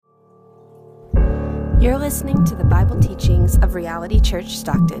You're listening to the Bible teachings of Reality Church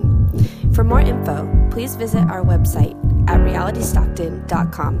Stockton. For more info, please visit our website at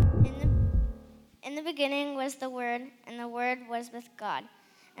realitystockton.com. In the beginning was the Word, and the Word was with God,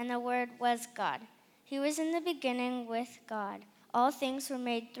 and the Word was God. He was in the beginning with God. All things were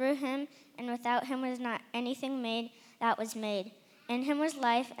made through him, and without him was not anything made that was made. In him was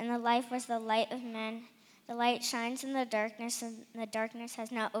life, and the life was the light of men. The light shines in the darkness, and the darkness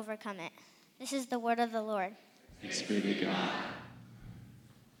has not overcome it. This is the word of the Lord. Thanks be to God.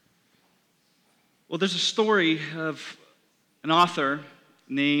 Well, there's a story of an author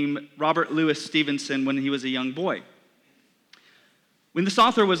named Robert Louis Stevenson when he was a young boy. When this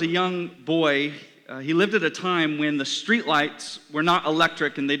author was a young boy, he lived at a time when the streetlights were not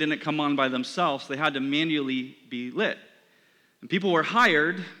electric and they didn't come on by themselves. They had to manually be lit. And people were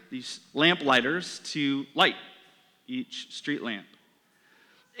hired, these lamplighters, to light each street lamp.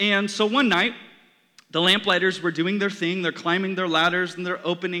 And so one night, the lamplighters were doing their thing. They're climbing their ladders and they're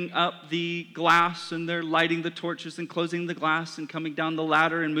opening up the glass and they're lighting the torches and closing the glass and coming down the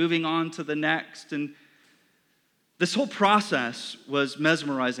ladder and moving on to the next. And this whole process was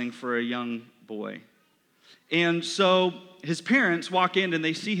mesmerizing for a young boy. And so his parents walk in and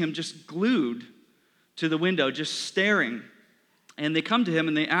they see him just glued to the window, just staring. And they come to him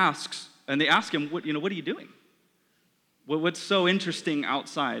and they ask him, what are you doing? What's so interesting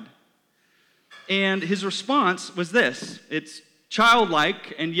outside? And his response was this. It's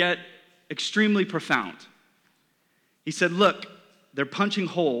childlike and yet extremely profound. He said, look, they're punching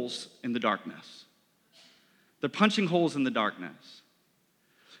holes in the darkness. They're punching holes in the darkness.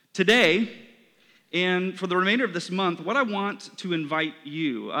 Today, and for the remainder of this month, what I want to invite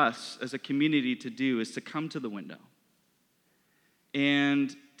us as a community to do is to come to the window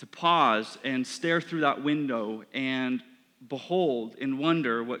and to pause and stare through that window and behold and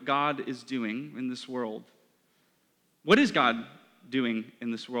wonder what God is doing in this world. What is God doing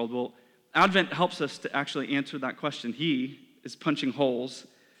in this world? Well, Advent helps us to actually answer that question. He is punching holes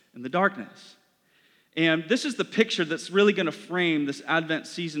in the darkness. And this is the picture that's really going to frame this Advent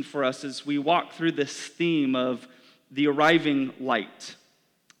season for us as we walk through this theme of the arriving light.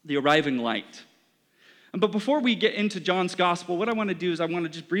 The arriving light. But before we get into John's gospel, what I want to do is I want to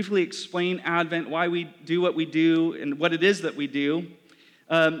just briefly explain Advent, why we do what we do, and what it is that we do.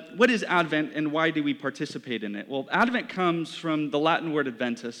 What is Advent, and why do we participate in it? Well, Advent comes from the Latin word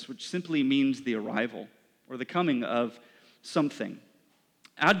adventus, which simply means the arrival, or the coming of something.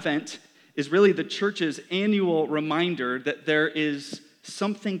 Advent is really the church's annual reminder that there is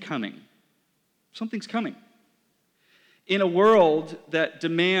something coming. Something's coming. In a world that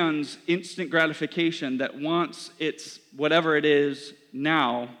demands instant gratification, that wants its whatever it is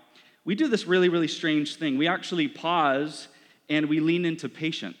now, we do this really, really strange thing. We actually pause and we lean into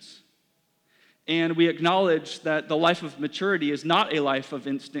patience. And we acknowledge that the life of maturity is not a life of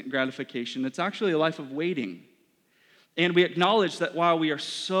instant gratification. It's actually a life of waiting. And we acknowledge that while we are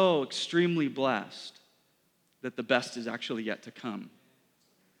so extremely blessed, that the best is actually yet to come.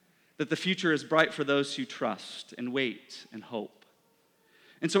 That the future is bright for those who trust and wait and hope.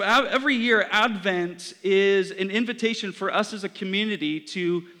 And so every year, Advent is an invitation for us as a community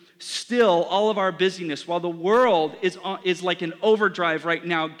to still all of our busyness. While the world is like an overdrive right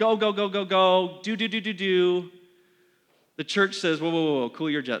now, go, go, go, go, go, do, do, do, do, do. The church says, whoa, whoa, whoa, cool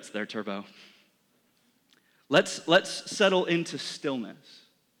your jets there, Turbo. Let's settle into stillness.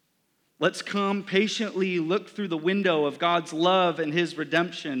 Let's come patiently look through the window of God's love and his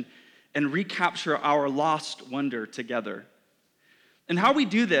redemption and recapture our lost wonder together. And how we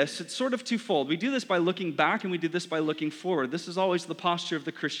do this, it's sort of twofold. We do this by looking back and we do this by looking forward. This is always the posture of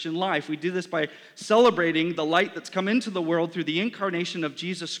the Christian life. We do this by celebrating the light that's come into the world through the incarnation of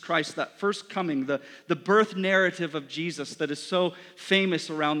Jesus Christ, that first coming, the birth narrative of Jesus that is so famous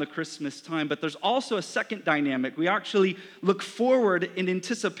around the Christmas time. But there's also a second dynamic. We actually look forward in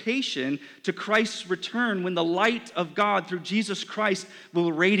anticipation to Christ's return when the light of God through Jesus Christ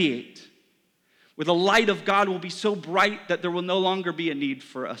will radiate. Where the light of God will be so bright that there will no longer be a need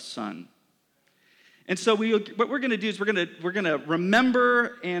for a sun. And so what we're going to do is we're going to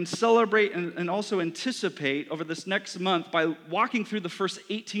remember and celebrate and also anticipate over this next month by walking through the first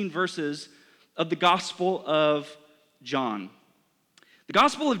 18 verses of the Gospel of John. The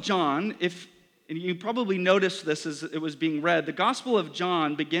Gospel of John, and you probably noticed this as it was being read, the Gospel of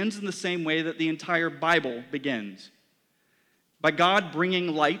John begins in the same way that the entire Bible begins. By God bringing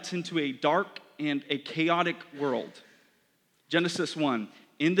light into a dark and a chaotic world. Genesis 1,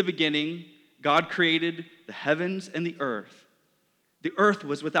 in the beginning, God created the heavens and the earth. The earth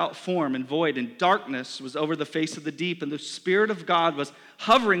was without form and void, and darkness was over the face of the deep, and the Spirit of God was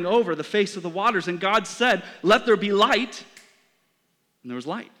hovering over the face of the waters. And God said, "Let there be light," and there was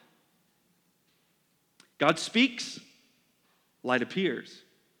light. God speaks, light appears.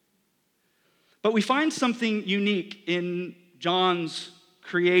 But we find something unique in John's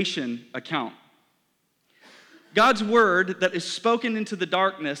creation account. God's word that is spoken into the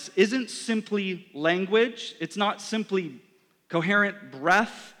darkness isn't simply language. It's not simply coherent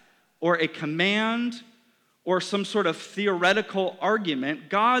breath or a command or some sort of theoretical argument.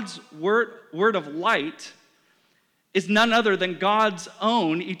 God's word of light is none other than God's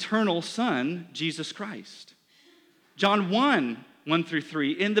own eternal Son, Jesus Christ. John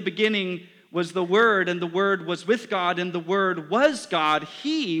 1:1-3, "In the beginning was the Word, and the Word was with God, and the Word was God.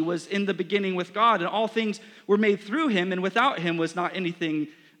 He was in the beginning with God, and all things were made through him, and without him was not anything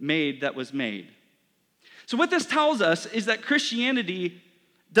made that was made." So what this tells us is that Christianity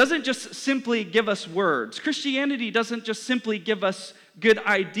doesn't just simply give us words. Christianity doesn't just simply give us good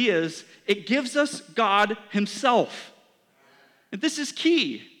ideas. It gives us God himself. And this is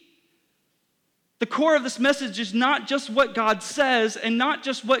key. The core of this message is not just what God says and not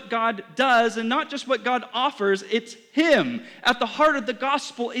just what God does and not just what God offers. It's him. At the heart of the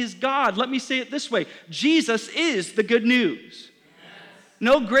gospel is God. Let me say it this way. Jesus is the good news.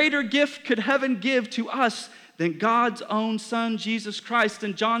 No greater gift could heaven give to us than God's own Son, Jesus Christ.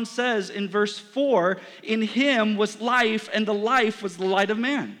 And John says in verse 4, "In him was life, and the life was the light of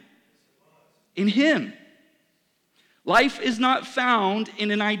man." In him. Life is not found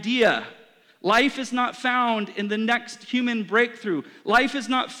in an idea. Life is not found in the next human breakthrough. Life is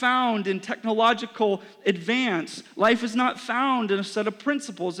not found in technological advance. Life is not found in a set of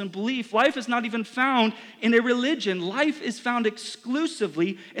principles and belief. Life is not even found in a religion. Life is found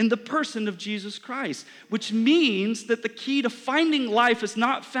exclusively in the person of Jesus Christ, which means that the key to finding life is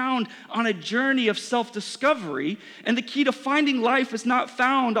not found on a journey of self-discovery, and the key to finding life is not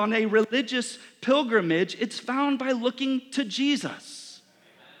found on a religious pilgrimage. It's found by looking to Jesus,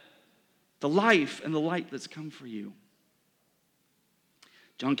 the life and the light that's come for you.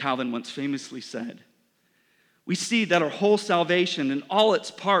 John Calvin once famously said, "We see that our whole salvation and all its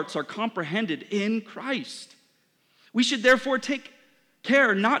parts are comprehended in Christ. We should therefore take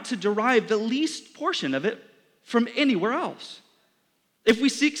care not to derive the least portion of it from anywhere else. If we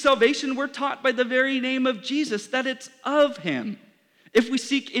seek salvation, we're taught by the very name of Jesus that it's of him. If we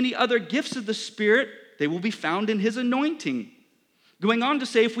seek any other gifts of the Spirit, they will be found in his anointing." Going on to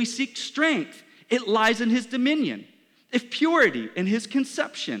say, if we seek strength, it lies in his dominion. If purity, in his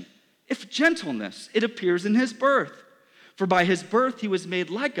conception. If gentleness, it appears in his birth. For by his birth he was made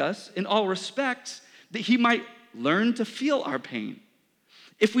like us in all respects, that he might learn to feel our pain.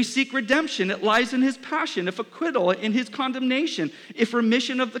 If we seek redemption, it lies in his passion. If acquittal, in his condemnation. If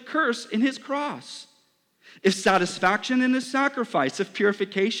remission of the curse, in his cross. If satisfaction, in his sacrifice. If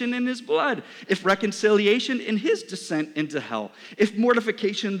purification, in his blood. If reconciliation, in his descent into hell. If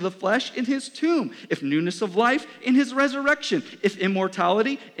mortification of the flesh, in his tomb. If newness of life, in his resurrection. If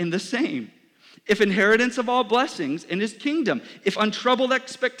immortality, in the same. If inheritance of all blessings, in his kingdom. If untroubled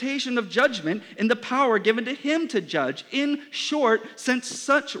expectation of judgment, in the power given to him to judge. In short, since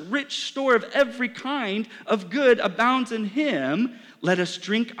such rich store of every kind of good abounds in him, let us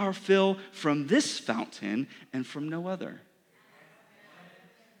drink our fill from this fountain and from no other.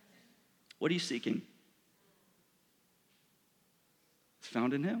 What are you seeking? It's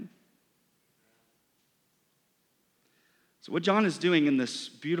found in him. So what John is doing in this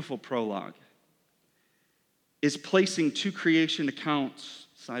beautiful prologue is placing two creation accounts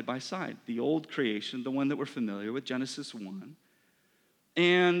side by side. The old creation, the one that we're familiar with, Genesis 1,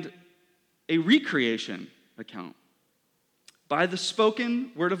 and a recreation account. By the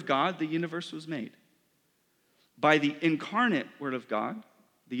spoken word of God, the universe was made. By the incarnate word of God,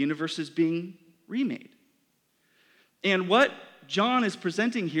 the universe is being remade. And what John is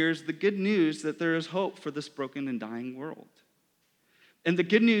presenting here is the good news that there is hope for this broken and dying world. And the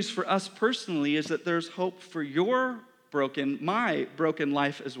good news for us personally is that there's hope for my broken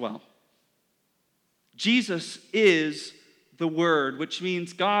life as well. Jesus is the Word, which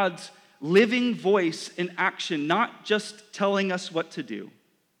means God's living voice in action, not just telling us what to do,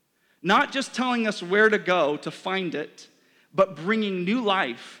 not just telling us where to go to find it, but bringing new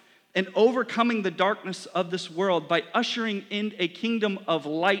life and overcoming the darkness of this world by ushering in a kingdom of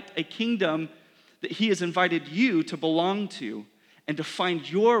light, a kingdom that he has invited you to belong to and to find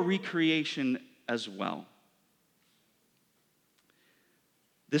your recreation as well.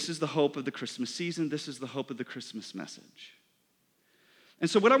 This is the hope of the Christmas season. This is the hope of the Christmas message. And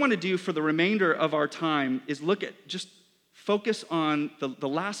so what I want to do for the remainder of our time is look at just focus on the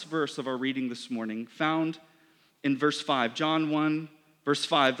last verse of our reading this morning, found in verse 5. John 1, verse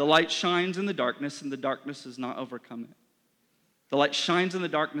 5. The light shines in the darkness, and the darkness has not overcome it. The light shines in the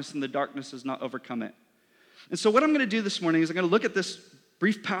darkness, and the darkness has not overcome it. And so what I'm going to do this morning is I'm going to look at this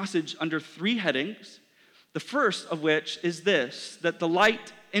brief passage under 3 headings. The first of which is this, that the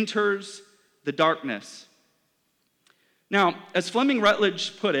light enters the darkness. Now, as Fleming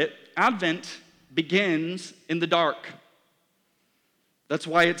Rutledge put it, Advent begins in the dark. That's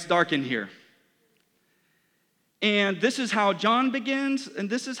why it's dark in here. And this is how John begins, and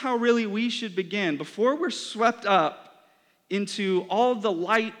this is how really we should begin. Before we're swept up into all the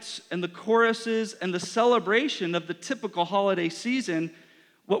lights and the choruses and the celebration of the typical holiday season,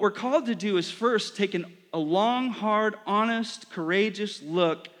 what we're called to do is first take a long, hard, honest, courageous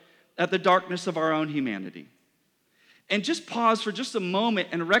look at the darkness of our own humanity. And just pause for just a moment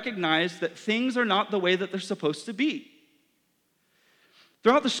and recognize that things are not the way that they're supposed to be.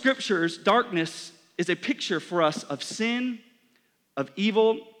 Throughout the scriptures, darkness is a picture for us of sin, of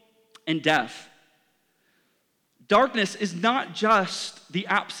evil, and death. Darkness is not just the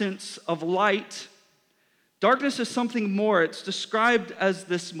absence of light. Darkness is something more. It's described as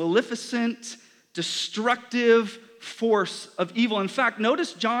this maleficent, destructive force of evil. In fact,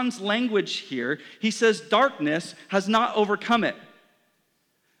 notice John's language here. He says darkness has not overcome it.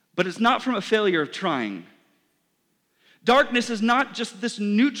 But it's not from a failure of trying. Darkness is not just this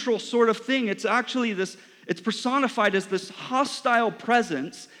neutral sort of thing. It's actually it's personified as this hostile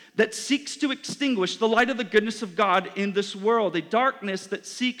presence that seeks to extinguish the light of the goodness of God in this world. A darkness that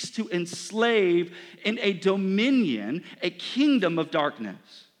seeks to enslave in a dominion, a kingdom of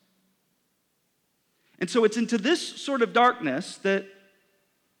darkness. And so it's into this sort of darkness that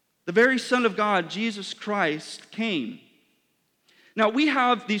the very Son of God, Jesus Christ, came. Now, we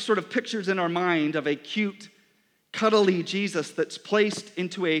have these sort of pictures in our mind of a cute, cuddly Jesus that's placed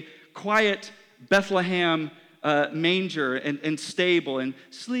into a quiet Bethlehem manger and stable and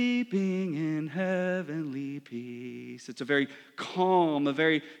sleeping in heavenly peace. It's a very calm, a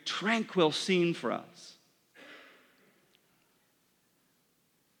very tranquil scene for us.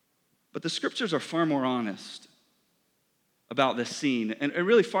 But the scriptures are far more honest about this scene and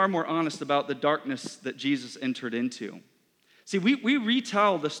really far more honest about the darkness that Jesus entered into. See, we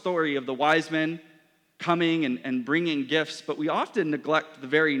retell the story of the wise men coming and bringing gifts, but we often neglect the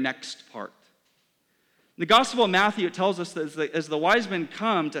very next part. In the Gospel of Matthew, it tells us that as the wise men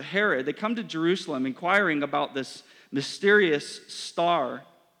come to Herod, they come to Jerusalem inquiring about this mysterious star.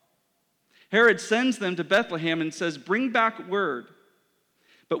 Herod sends them to Bethlehem and says, "Bring back word."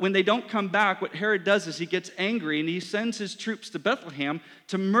 But when they don't come back, what Herod does is he gets angry and he sends his troops to Bethlehem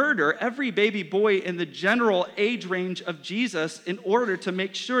to murder every baby boy in the general age range of Jesus in order to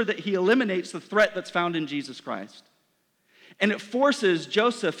make sure that he eliminates the threat that's found in Jesus Christ. And it forces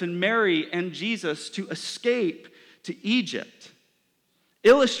Joseph and Mary and Jesus to escape to Egypt,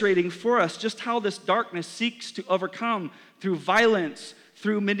 illustrating for us just how this darkness seeks to overcome through violence,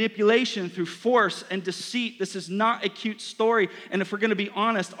 through manipulation, through force and deceit. This is not a cute story. And if we're going to be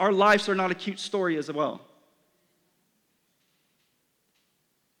honest, our lives are not a cute story as well.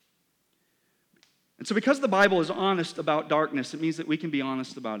 And so because the Bible is honest about darkness, it means that we can be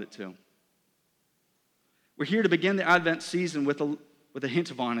honest about it too. We're here to begin the Advent season with a hint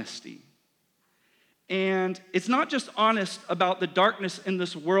of honesty. And it's not just honest about the darkness in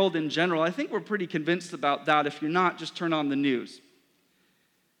this world in general. I think we're pretty convinced about that. If you're not, just turn on the news.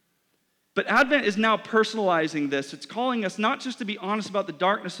 But Advent is now personalizing this. It's calling us not just to be honest about the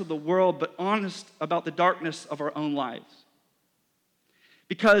darkness of the world, but honest about the darkness of our own lives.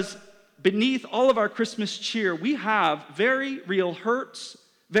 Because beneath all of our Christmas cheer, we have very real hurts,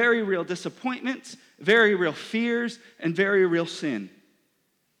 very real disappointments, very real fears, and very real sin.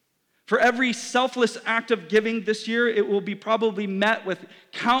 For every selfless act of giving this year, it will be probably met with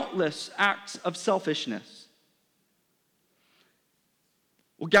countless acts of selfishness.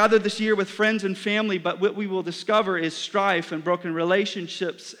 We'll gather this year with friends and family, but what we will discover is strife and broken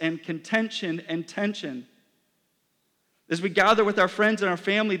relationships and contention and tension. As we gather with our friends and our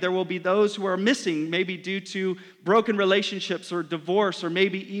family, there will be those who are missing, maybe due to broken relationships or divorce, or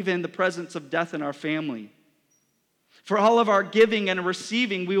maybe even the presence of death in our family. For all of our giving and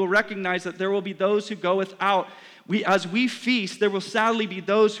receiving, we will recognize that there will be those who go without. As we feast, there will sadly be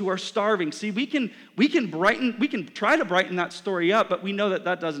those who are starving. See, we can try to brighten that story up, but we know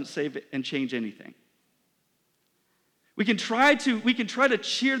that doesn't save it and change anything. We can try to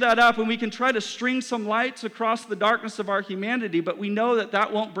cheer that up, and we can try to string some lights across the darkness of our humanity, but we know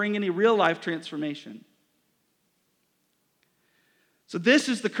that won't bring any real life transformation. So this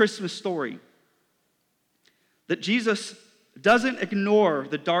is the Christmas story. That Jesus doesn't ignore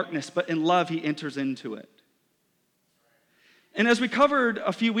the darkness, but in love, he enters into it. And as we covered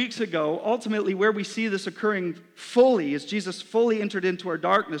a few weeks ago, ultimately where we see this occurring fully, as Jesus fully entered into our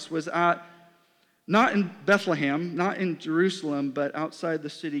darkness, was at not in Bethlehem, not in Jerusalem, but outside the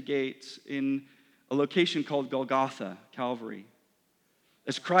city gates in a location called Golgotha, Calvary.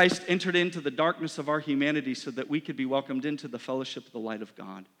 As Christ entered into the darkness of our humanity so that we could be welcomed into the fellowship of the light of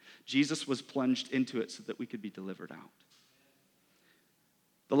God, Jesus was plunged into it so that we could be delivered out.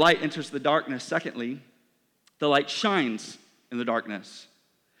 The light enters the darkness. Secondly, the light shines in the darkness.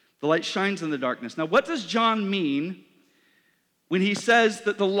 The light shines in the darkness. Now, what does John mean when he says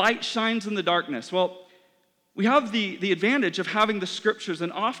that the light shines in the darkness? Well, we have the advantage of having the scriptures,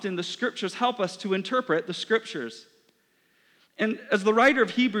 and often the scriptures help us to interpret the scriptures. And as the writer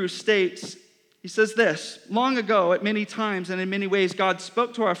of Hebrews states, he says this: long ago, at many times and in many ways, God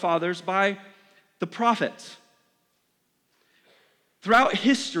spoke to our fathers by the prophets. Throughout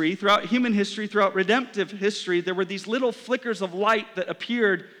history, throughout human history, throughout redemptive history, there were these little flickers of light that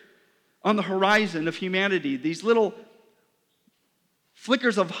appeared on the horizon of humanity, these little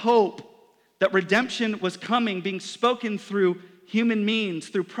flickers of hope that redemption was coming, being spoken through human means,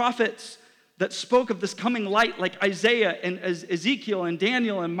 through prophets that spoke of this coming light, like Isaiah and Ezekiel and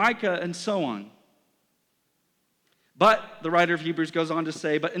Daniel and Micah and so on. But the writer of Hebrews goes on to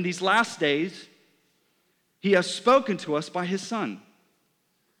say, but in these last days, he has spoken to us by his Son,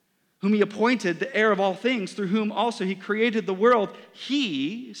 whom he appointed the heir of all things, through whom also he created the world.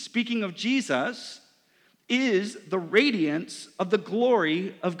 He, speaking of Jesus, is the radiance of the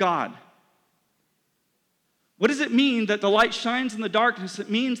glory of God. What does it mean that the light shines in the darkness? It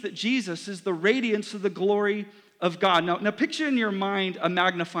means that Jesus is the radiance of the glory of God. Now picture in your mind a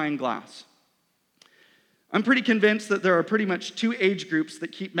magnifying glass. I'm pretty convinced that there are pretty much two age groups that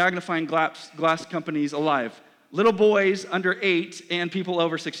keep magnifying glass companies alive: little boys under 8 and people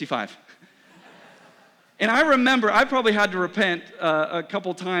over 65. And I remember I probably had to repent a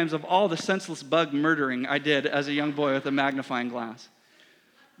couple times of all the senseless bug murdering I did as a young boy with a magnifying glass.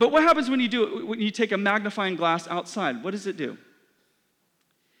 But what happens when you do it? When you take a magnifying glass outside, what does it do?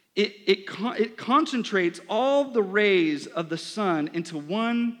 It concentrates all the rays of the sun into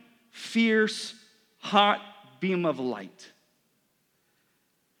one fierce, hot beam of light.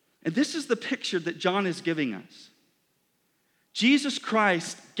 And this is the picture that John is giving us. Jesus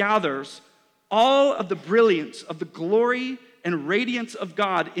Christ gathers all of the brilliance of the glory and radiance of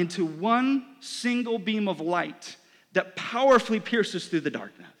God into one single beam of light that powerfully pierces through the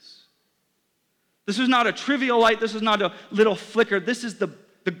darkness. This is not a trivial light. This is not a little flicker. This is the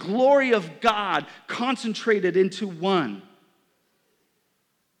glory of God concentrated into one.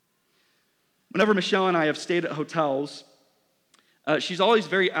 Whenever Michelle and I have stayed at hotels, she's always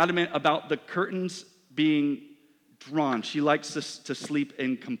very adamant about the curtains being drawn. She likes to sleep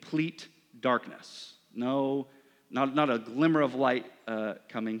in complete darkness. No, not a glimmer of light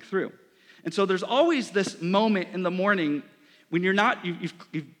coming through. And so there's always this moment in the morning when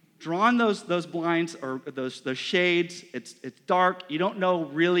you've drawn those blinds or those shades. It's dark. You don't know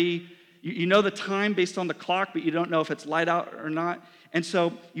really. You know the time based on the clock, but you don't know if it's light out or not. And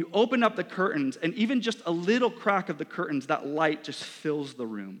so you open up the curtains, and even just a little crack of the curtains, that light just fills the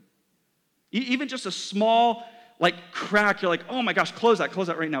room. Even just a small crack, you're like, oh my gosh, close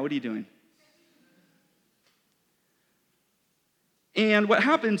that right now. What are you doing? And what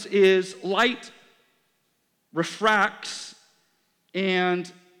happens is light refracts,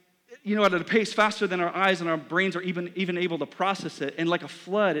 and at a pace faster than our eyes and our brains are even able to process it. And like a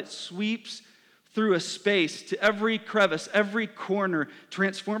flood, it sweeps through a space to every crevice, every corner,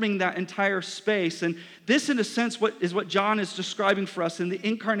 transforming that entire space. And this, in a sense, is what John is describing for us in the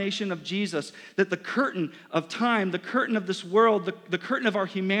incarnation of Jesus, that the curtain of time, the curtain of this world, the curtain of our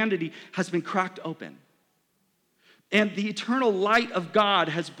humanity has been cracked open. And the eternal light of God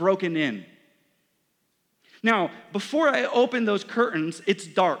has broken in. Now, before I open those curtains, it's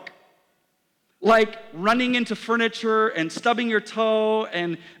dark. Like running into furniture and stubbing your toe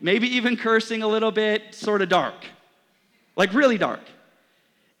and maybe even cursing a little bit, sort of dark. Like really dark.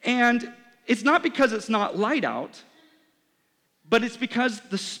 And it's not because it's not light out, but it's because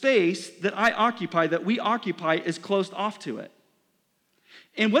the space that that we occupy, is closed off to it.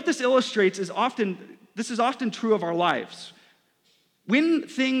 And what this illustrates is this is often true of our lives. When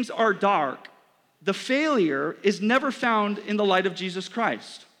things are dark, the failure is never found in the light of Jesus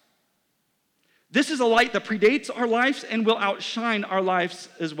Christ. This is a light that predates our lives and will outshine our lives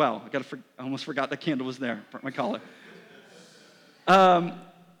as well. I almost forgot the candle was there, my collar.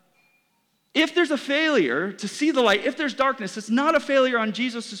 If there's a failure to see the light, if there's darkness, it's not a failure on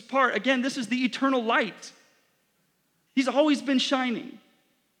Jesus' part. Again, this is the eternal light. He's always been shining.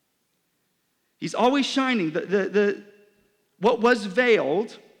 He's always shining. What was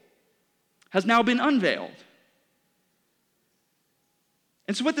veiled has now been unveiled.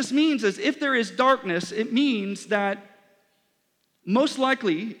 And so what this means is if there is darkness, it means that most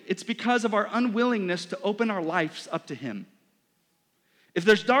likely it's because of our unwillingness to open our lives up to him. If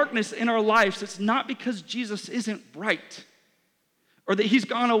there's darkness in our lives, it's not because Jesus isn't bright, or that he's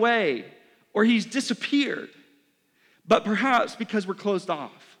gone away, or he's disappeared, but perhaps because we're closed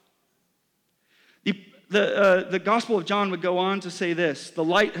off. The Gospel of John would go on to say this: the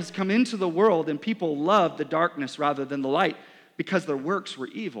light has come into the world, and people love the darkness rather than the light because their works were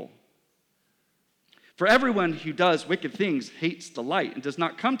evil. For everyone who does wicked things hates the light and does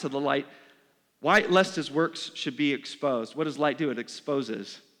not come to the light. Why? Lest his works should be exposed. What does light do? It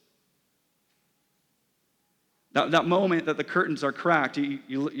exposes. That moment that the curtains are cracked,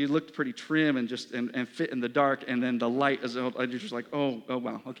 you looked pretty trim and just and fit in the dark, and then the light is, you're just like, oh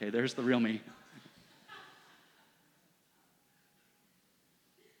wow, okay, there's the real me.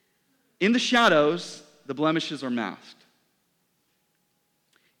 In the shadows, the blemishes are masked.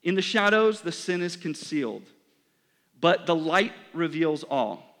 In the shadows, the sin is concealed, but the light reveals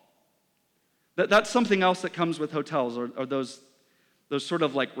all. That's something else that comes with hotels, or those sort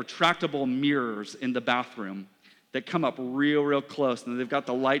of like retractable mirrors in the bathroom that come up real close, and they've got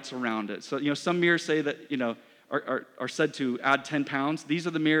the lights around it. So, some mirrors say that, are said to add 10 pounds. These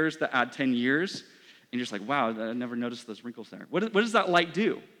are the mirrors that add 10 years. And you're just like, wow, I never noticed those wrinkles there. What does that light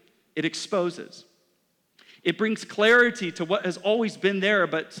do? It exposes. It brings clarity to what has always been there,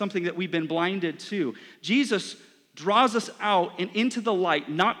 but something that we've been blinded to. Jesus draws us out and into the light,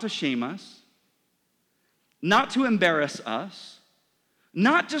 not to shame us, not to embarrass us,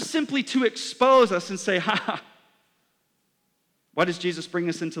 not just simply to expose us and say, ha. Why does Jesus bring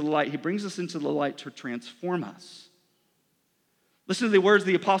us into the light? He brings us into the light to transform us. Listen to the words of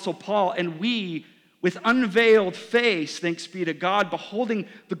the Apostle Paul: and we, with unveiled face, thanks be to God, beholding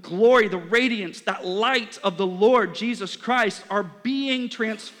the glory, the radiance, that light of the Lord Jesus Christ, are being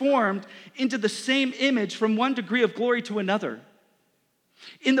transformed into the same image from one degree of glory to another.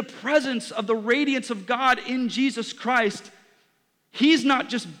 In the presence of the radiance of God in Jesus Christ, he's not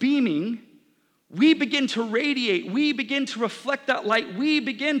just beaming. We begin to radiate. We begin to reflect that light. We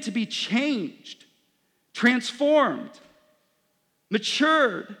begin to be changed, transformed,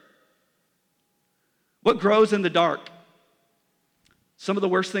 matured. What grows in the dark? Some of the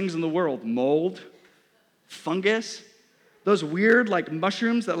worst things in the world: mold, fungus, those weird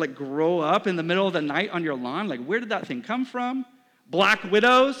mushrooms that grow up in the middle of the night on your lawn. Where did that thing come from? Black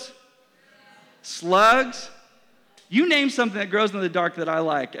widows, slugs. You name something that grows in the dark that I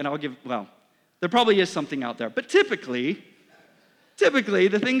like, and there probably is something out there. But typically,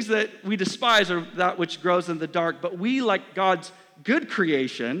 the things that we despise are that which grows in the dark. But we, like God's good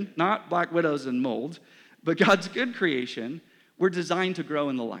creation, not black widows and mold, but God's good creation, we're designed to grow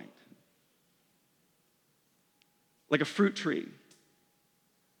in the light. Like a fruit tree.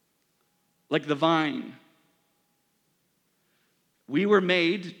 Like the vine. We were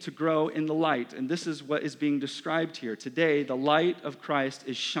made to grow in the light, and this is what is being described here. Today, the light of Christ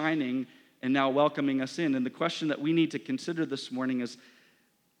is shining and now welcoming us in. And the question that we need to consider this morning is,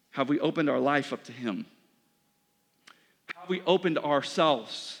 have we opened our life up to him? Have we opened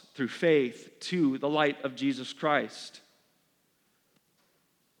ourselves through faith to the light of Jesus Christ?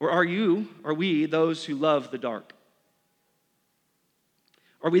 Or are we those who love the dark?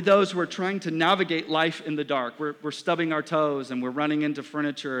 Are we those who are trying to navigate life in the dark? We're stubbing our toes, and we're running into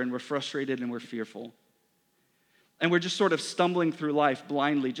furniture, and we're frustrated, and we're fearful. And we're just sort of stumbling through life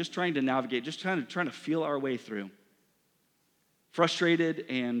blindly, just trying to navigate, just trying to feel our way through. Frustrated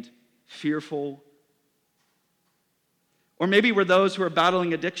and fearful. Or maybe we're those who are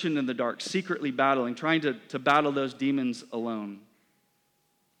battling addiction in the dark, secretly battling, trying to battle those demons alone.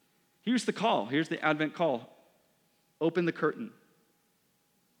 Here's the call. Here's the Advent call. Open the curtain.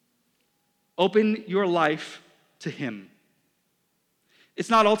 Open your life to him. It's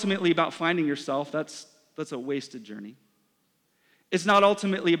not ultimately about finding yourself. That's a wasted journey. It's not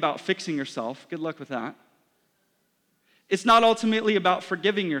ultimately about fixing yourself. Good luck with that. It's not ultimately about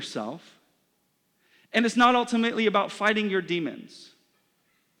forgiving yourself. And it's not ultimately about fighting your demons.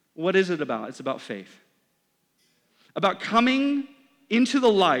 What is it about? It's about faith. About coming into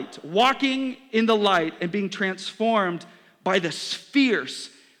the light, walking in the light, and being transformed by this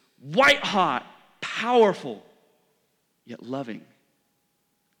fierce, white-hot, powerful, yet loving,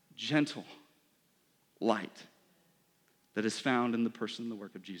 gentle light that is found in the person and the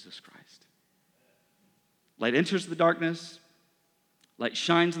work of Jesus Christ. Light enters the darkness. Light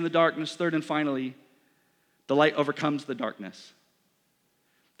shines in the darkness. Third and finally, the light overcomes the darkness.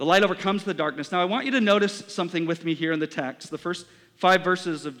 The light overcomes the darkness. Now, I want you to notice something with me here in the text. The first 5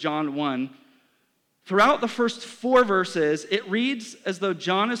 verses of John 1. Throughout the first 4 verses, it reads as though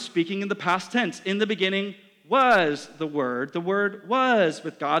John is speaking in the past tense. In the beginning was the Word. The Word was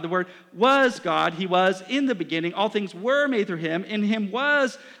with God. The Word was God. He was in the beginning. All things were made through him. In him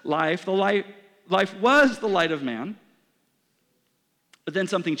was life. The life was the light of man. But then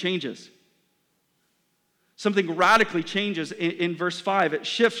something changes. Something radically changes in verse 5. It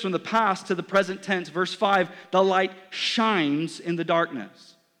shifts from the past to the present tense. Verse 5, the light shines in the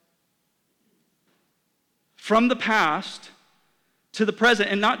darkness. From the past to the present,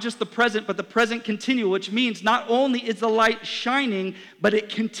 and not just the present, but the present continual, which means not only is the light shining, but it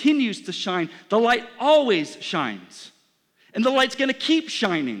continues to shine. The light always shines. And the light's going to keep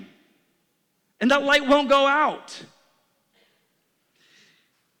shining. And that light won't go out.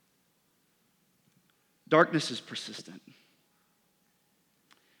 Darkness is persistent.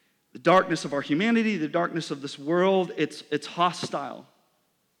 The darkness of our humanity, the darkness of this world, it's hostile.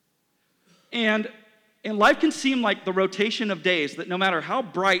 And life can seem like the rotation of days, that no matter how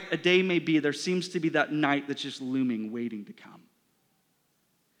bright a day may be, there seems to be that night that's just looming, waiting to come.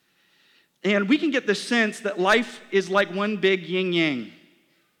 And we can get the sense that life is like one big yin-yang.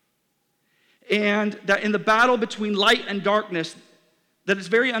 And that in the battle between light and darkness, that it's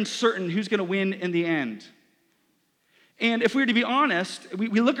very uncertain who's going to win in the end. And if we were to be honest, we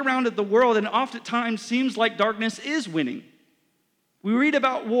look around at the world and oftentimes seems like darkness is winning. We read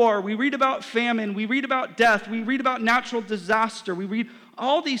about war, we read about famine, we read about death, we read about natural disaster, we read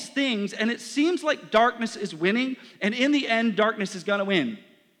all these things, and it seems like darkness is winning, and in the end, darkness is going to win.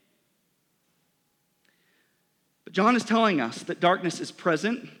 But John is telling us that darkness is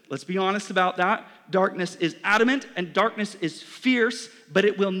present. Let's be honest about that. Darkness is adamant and darkness is fierce, but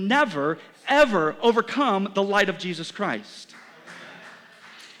it will never, ever overcome the light of Jesus Christ.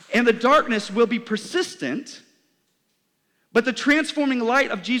 And the darkness will be persistent, but the transforming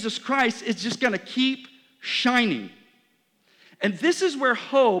light of Jesus Christ is just going to keep shining. And this is where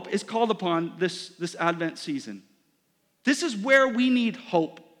hope is called upon this Advent season. This is where we need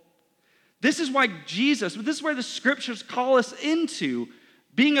hope. This is why this is where the scriptures call us into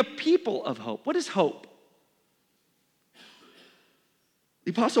being a people of hope. What is hope?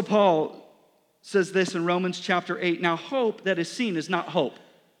 The Apostle Paul says this in Romans chapter 8. Now, hope that is seen is not hope.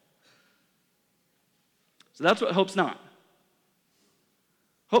 So that's what hope's not.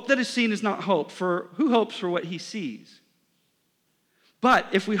 Hope that is seen is not hope. For who hopes for what he sees? But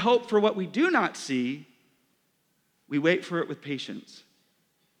if we hope for what we do not see, we wait for it with patience.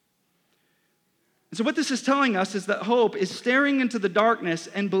 And so what this is telling us is that hope is staring into the darkness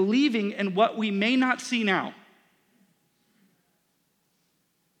and believing in what we may not see now.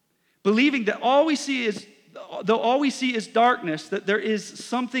 Believing that all we see is darkness, that there is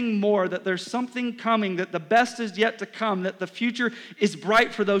something more, that there's something coming, that the best is yet to come, that the future is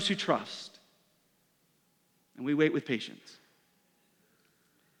bright for those who trust. And we wait with patience.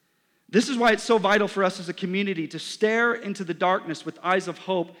 This is why it's so vital for us as a community to stare into the darkness with eyes of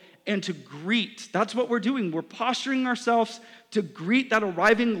hope and to greet. That's what we're doing. We're posturing ourselves to greet that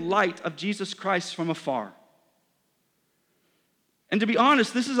arriving light of Jesus Christ from afar. And to be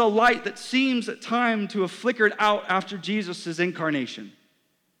honest, this is a light that seems at times to have flickered out after Jesus' incarnation.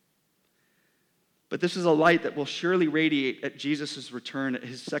 But this is a light that will surely radiate at Jesus' return, at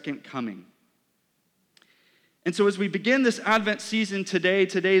his second coming. And so as we begin this Advent season today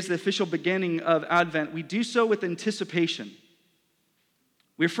is the official beginning of Advent, we do so with anticipation.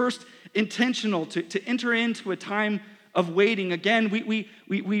 We're first intentional to enter into a time of waiting. Again, we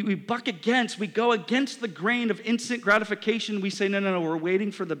go against the grain of instant gratification. We say, no, we're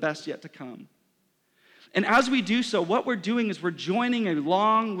waiting for the best yet to come. And as we do so, what we're doing is we're joining a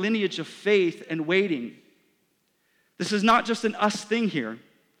long lineage of faith and waiting. This is not just an us thing here.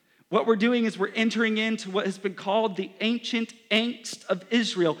 What we're doing is we're entering into what has been called the ancient angst of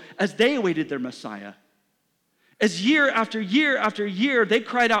Israel as they awaited their Messiah. As year after year after year, they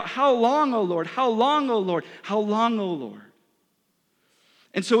cried out, "How long, O Lord? How long, O Lord? How long, O Lord?"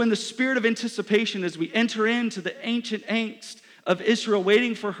 And so in the spirit of anticipation, as we enter into the ancient angst of Israel,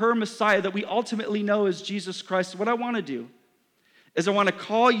 waiting for her Messiah that we ultimately know is Jesus Christ, what I want to do is I want to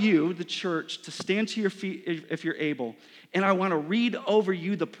call you, the church, to stand to your feet if you're able. And I want to read over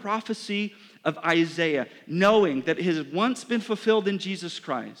you the prophecy of Isaiah, knowing that it has once been fulfilled in Jesus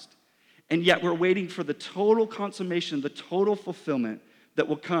Christ. And yet we're waiting for the total consummation, the total fulfillment that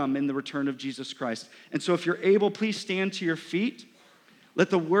will come in the return of Jesus Christ. And so if you're able, please stand to your feet. Let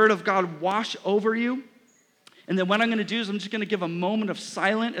the word of God wash over you. And then what I'm going to do is I'm just going to give a moment of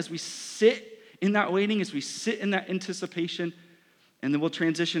silence as we sit in that waiting, as we sit in that anticipation, and then we'll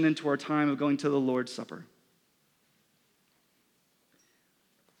transition into our time of going to the Lord's Supper.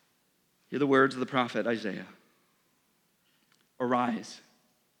 Hear the words of the prophet Isaiah. Arise,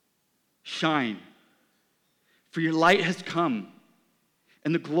 shine, for your light has come,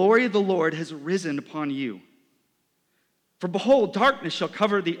 and the glory of the Lord has risen upon you. For behold, darkness shall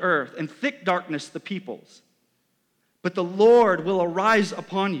cover the earth, and thick darkness the peoples. But the Lord will arise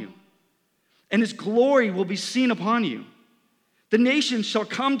upon you, and his glory will be seen upon you. The nations shall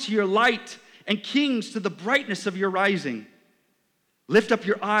come to your light, and kings to the brightness of your rising. Lift up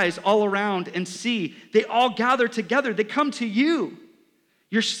your eyes all around and see. They all gather together. They come to you.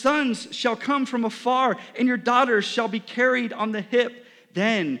 Your sons shall come from afar, and your daughters shall be carried on the hip.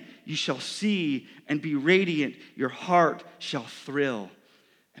 Then you shall see and be radiant. Your heart shall thrill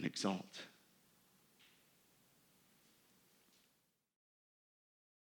and exalt.